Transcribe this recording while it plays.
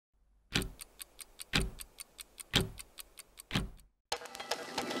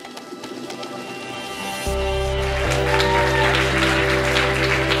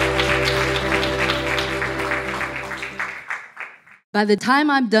By the time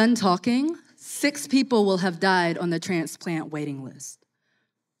I'm done talking, 6 people will have died on the transplant waiting list.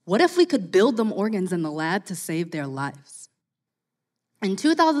 What if we could build them organs in the lab to save their lives? In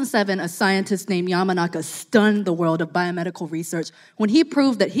 2007, a scientist named Yamanaka stunned the world of biomedical research when he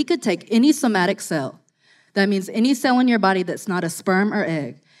proved that he could take any somatic cell, that means any cell in your body that's not a sperm or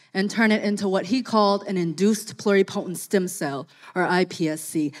egg, and turn it into what he called an induced pluripotent stem cell, or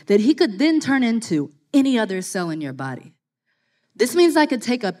iPSC, that he could then turn into any other cell in your body. This means I could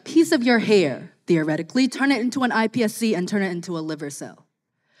take a piece of your hair, theoretically, turn it into an iPSC, and turn it into a liver cell.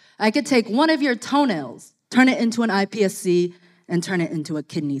 I could take one of your toenails, turn it into an iPSC, and turn it into a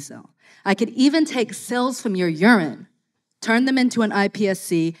kidney cell. I could even take cells from your urine, turn them into an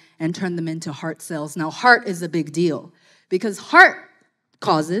iPSC, and turn them into heart cells. Now, heart is a big deal because heart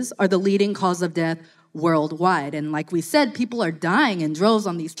causes are the leading cause of death worldwide. And like we said, people are dying in droves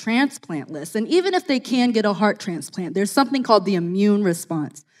on these transplant lists. And even if they can get a heart transplant, there's something called the immune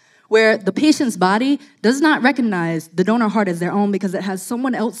response, where the patient's body does not recognize the donor heart as their own because it has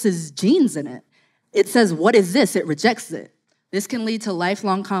someone else's genes in it. It says, "What is this?" It rejects it. This can lead to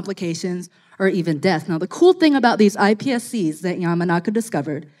lifelong complications or even death. Now, the cool thing about these iPSCs that Yamanaka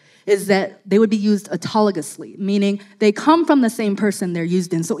discovered is that they would be used autologously, meaning they come from the same person they're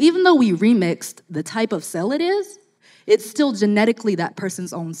used in. So even though we remixed the type of cell it is, it's still genetically that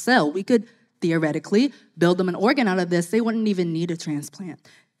person's own cell. We could theoretically build them an organ out of this. They wouldn't even need a transplant.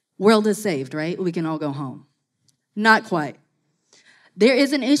 World is saved, right? We can all go home. Not quite. There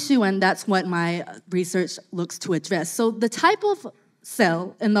is an issue, and that's what my research looks to address. So the type of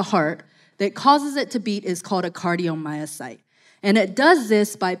cell in the heart that causes it to beat is called a cardiomyocyte. And it does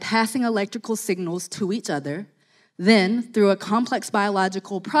this by passing electrical signals to each other. Then, through a complex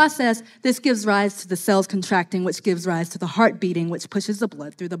biological process, this gives rise to the cells contracting, which gives rise to the heart beating, which pushes the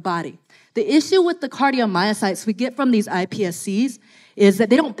blood through the body. The issue with the cardiomyocytes we get from these iPSCs is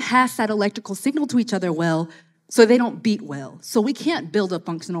that they don't pass that electrical signal to each other well, so they don't beat well. So we can't build a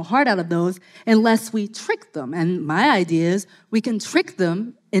functional heart out of those unless we trick them. And my idea is we can trick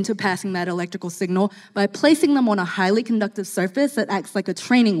them into passing that electrical signal by placing them on a highly conductive surface that acts like a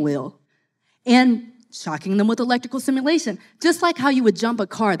training wheel and shocking them with electrical stimulation. Just like how you would jump a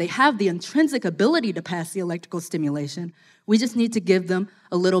car, they have the intrinsic ability to pass the electrical stimulation. We just need to give them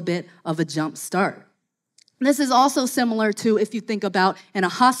a little bit of a jump start. This is also similar to if you think about in a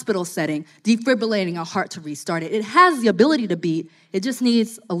hospital setting, defibrillating a heart to restart it. It has the ability to beat, it just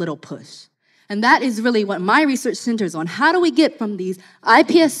needs a little push. And that is really what my research centers on. How do we get from these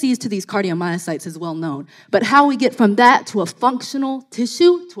iPSCs to these cardiomyocytes is well known. But how we get from that to a functional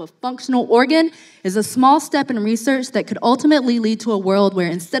tissue, to a functional organ, is a small step in research that could ultimately lead to a world where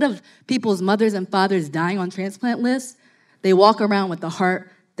instead of people's mothers and fathers dying on transplant lists, they walk around with the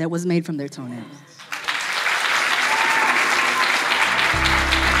heart that was made from their toenails.